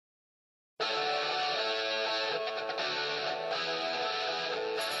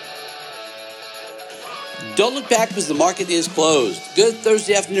Don't look back because the market is closed. Good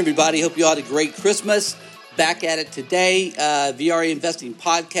Thursday afternoon, everybody. Hope you all had a great Christmas. Back at it today. VRA Investing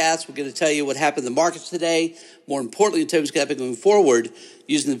Podcast. We're going to tell you what happened in the markets today. More importantly, tell you what's going to happen going forward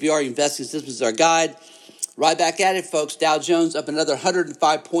using the VRA Investing System as our guide. Right back at it, folks. Dow Jones up another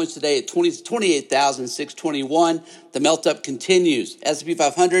 105 points today at 28,621. The melt up continues. S&P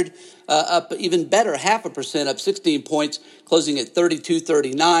 500 up even better, 0.5%, up 16 points, closing at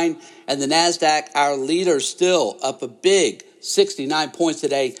 3239. And the NASDAQ, our leader, still up a big 69 points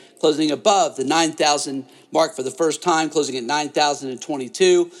today, closing above the 9,000 mark for the first time, closing at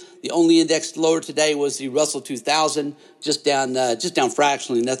 9,022. The only index lower today was the Russell 2000, just down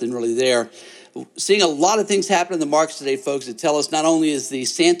fractionally, nothing really there. Seeing a lot of things happen in the markets today, folks, that tell us not only is the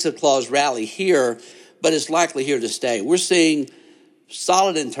Santa Claus rally here, but it's likely here to stay. We're seeing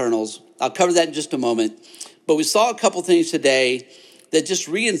solid internals. I'll cover that in just a moment. But we saw a couple things today that just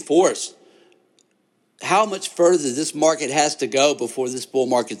reinforce how much further this market has to go before this bull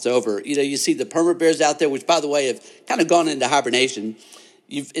market's over. You know, you see the perma bears out there, which, by the way, have kind of gone into hibernation.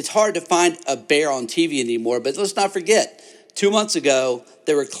 It's hard to find a bear on TV anymore, but let's not forget, 2 months ago,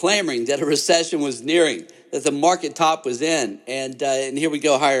 they were clamoring that a recession was nearing, that the market top was in, and here we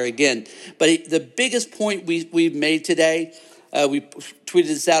go higher again. But the biggest point we've made today, we tweeted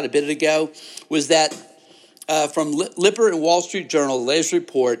this out a bit ago, was that from Lipper and Wall Street Journal, the latest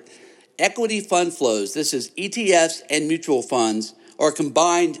report, equity fund flows, this is ETFs and mutual funds, are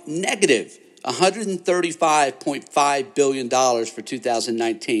combined negative $135.5 billion for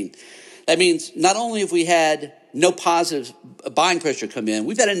 2019. That means not only have we had no positive buying pressure come in,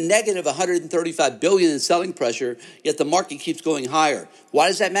 we've had a negative $135 billion in selling pressure, yet the market keeps going higher. Why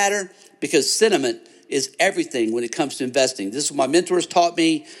does that matter? Because sentiment is everything when it comes to investing. This is what my mentors taught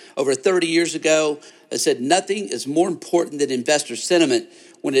me over 30 years ago. I said nothing is more important than investor sentiment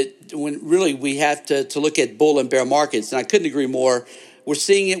when really we have to look at bull and bear markets. And I couldn't agree more. We're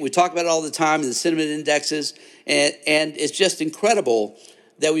seeing it. We talk about it all the time in the sentiment indexes, and it's just incredible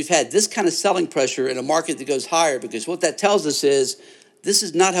that we've had this kind of selling pressure in a market that goes higher, because what that tells us is this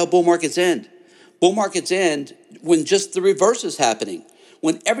is not how bull markets end. Bull markets end when just the reverse is happening,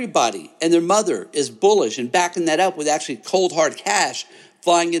 when everybody and their mother is bullish and backing that up with actually cold, hard cash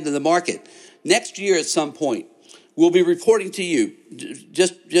flying into the market. Next year at some point, we'll be reporting to you,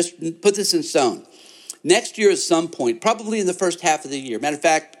 just put this in stone. Next year at some point, probably in the first half of the year, matter of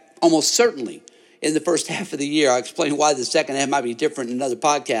fact, almost certainly in the first half of the year. I'll explain why the second half might be different in another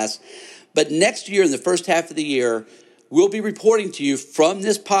podcast. But next year, in the first half of the year, we'll be reporting to you from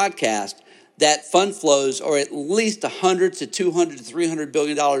this podcast that fund flows are at least $100 to $200 to $300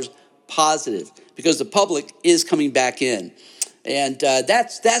 billion positive, because the public is coming back in. And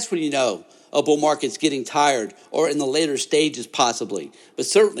that's when you know a bull market's getting tired, or in the later stages possibly, but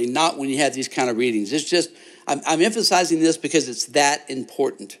certainly not when you have these kind of readings. It's just, I'm emphasizing this because it's that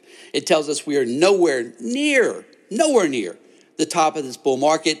important. It tells us we are nowhere near the top of this bull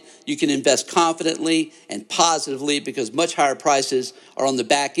market. You can invest confidently and positively because much higher prices are on the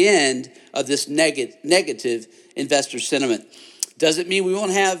back end of this negative investor sentiment. Doesn't mean we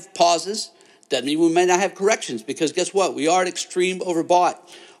won't have pauses. Doesn't mean we may not have corrections, because guess what? We are at extreme overbought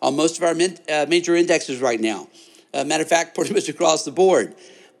on most of our major indexes right now. Matter of fact, pretty much across the board.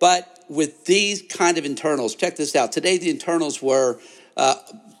 But with these kind of internals, check this out. Today, the internals were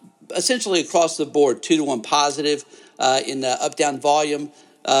essentially across the board, 2-to-1 positive in up-down volume.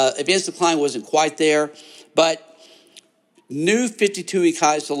 Advanced decline wasn't quite there, but new 52-week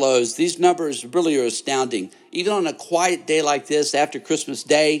highs to lows. These numbers really are astounding. Even on a quiet day like this, after Christmas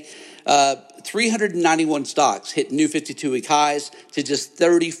Day, 391 stocks hit new 52-week highs to just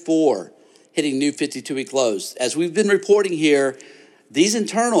 34 hitting new 52-week lows. As we've been reporting here, these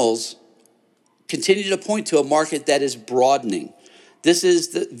internals continue to point to a market that is broadening. This is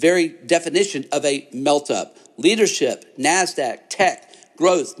the very definition of a melt-up. Leadership, NASDAQ, tech,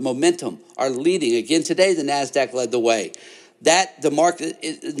 growth, momentum are leading. Again, today, the NASDAQ led the way. That the market,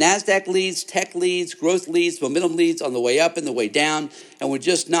 NASDAQ leads, tech leads, growth leads, momentum leads on the way up and the way down, and we're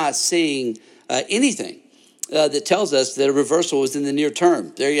just not seeing anything that tells us that a reversal is in the near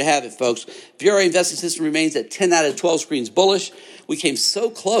term. There you have it, folks. VRA Investing System remains at 10 out of 12 screens bullish. We came so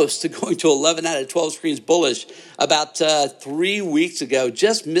close to going to 11 out of 12 screens bullish about 3 weeks ago.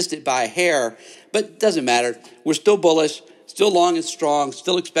 Just missed it by a hair, but it doesn't matter. We're still bullish, still long and strong,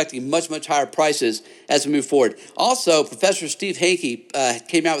 still expecting much, much higher prices as we move forward. Also, Professor Steve Hanke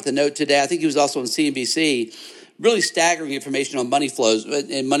came out with a note today. I think he was also on CNBC, really staggering information on money flows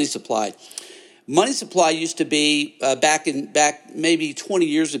and money supply. Money supply used to be back maybe 20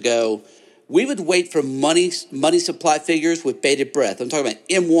 years ago, we would wait for money supply figures with bated breath. I'm talking about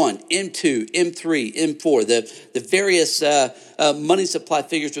M1, M2, M3, M4. The various money supply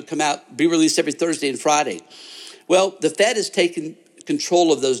figures would come out, be released every Thursday and Friday. Well, the Fed has taken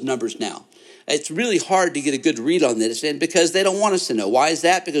control of those numbers now. It's really hard to get a good read on this, and because they don't want us to know. Why is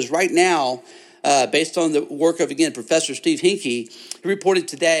that? Because right now, based on the work of, again, Professor Steve Hinke, he reported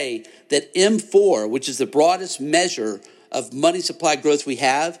today that M4, which is the broadest measure of money supply growth we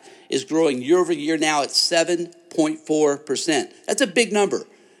have, is growing year over year now at 7.4%. That's a big number.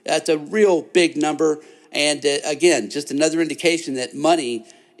 That's a real big number. And again, just another indication that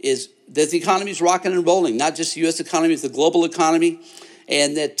that the economy is rocking and rolling, not just the U.S. economy, it's the global economy.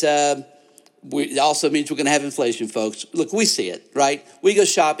 And that it also means we're going to have inflation, folks. Look, we see it, right? We go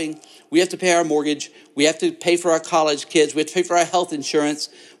shopping. We have to pay our mortgage. We have to pay for our college kids. We have to pay for our health insurance.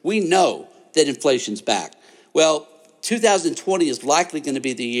 We know that inflation's back. Well, 2020 is likely going to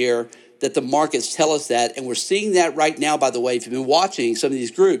be the year that the markets tell us that, and we're seeing that right now, by the way. If you've been watching some of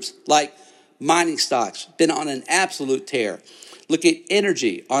these groups, like mining stocks, been on an absolute tear. Look at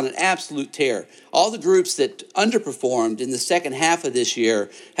energy on an absolute tear. All the groups that underperformed in the second half of this year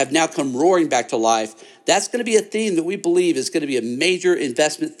have now come roaring back to life. That's going to be a theme that we believe is going to be a major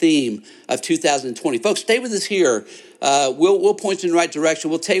investment theme of 2020. Folks, stay with us here. We'll point you in the right direction.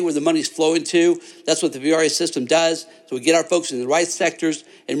 We'll tell you where the money's flowing to. That's what the VRA system does. So we get our folks in the right sectors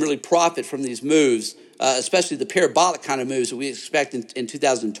and really profit from these moves, especially the parabolic kind of moves that we expect in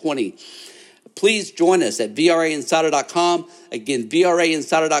 2020. Please join us at VRAinsider.com. Again,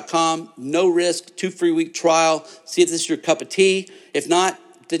 VRAinsider.com. No risk, 2 free week trial. See if this is your cup of tea. If not,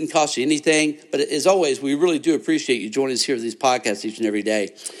 it didn't cost you anything. But as always, we really do appreciate you joining us here for these podcasts each and every day.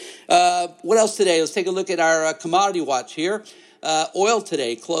 What else today? Let's take a look at our commodity watch here. Oil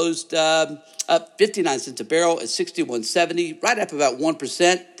today closed up 59 cents a barrel at $61.70, right up about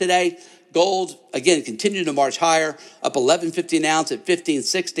 1% today. Gold, again, continued to march higher, up $11.50 an ounce at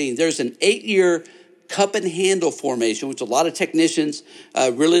 $15.16. There's an 8-year cup and handle formation, which a lot of technicians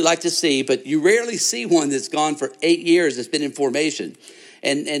really like to see, but you rarely see one that's gone for 8 years that's been in formation.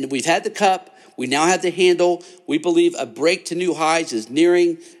 And we've had the cup. We now have the handle. We believe a break to new highs is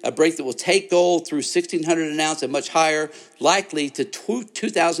nearing, a break that will take gold through $1,600 an ounce and much higher, likely to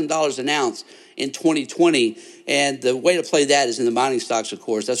 $2,000 an ounce in 2020. And the way to play that is in the mining stocks, of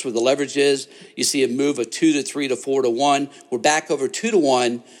course. That's where the leverage is. You see a move of 2 to 3 to 4 to 1. We're back over 2 to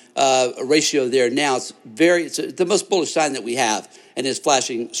 1 ratio there now. It's the most bullish sign that we have, and it's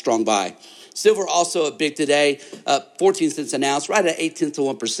flashing strong buy. Silver also a big today, up 14 cents an ounce, right at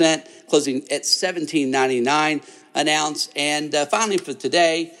 0.8%, closing at $17.99 an ounce. And finally for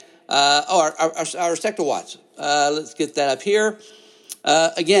today, our sector watch. Let's get that up here.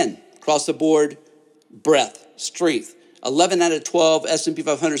 Again, across the board, breadth, strength. 11 out of 12 S&P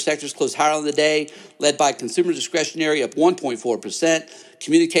 500 sectors closed higher on the day, led by consumer discretionary up 1.4%,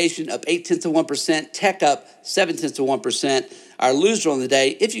 communication up 0.8%, tech up 0.7%. Our loser on the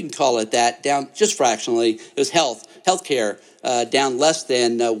day, if you can call it that, down just fractionally, it was healthcare, down less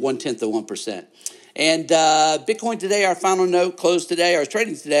than 0.1%. And Bitcoin today, our final note, closed today, our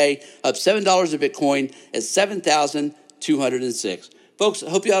trading today, up $7 a Bitcoin at 7,206. Folks, I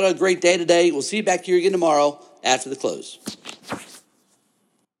hope you all had a great day today. We'll see you back here again tomorrow after the close.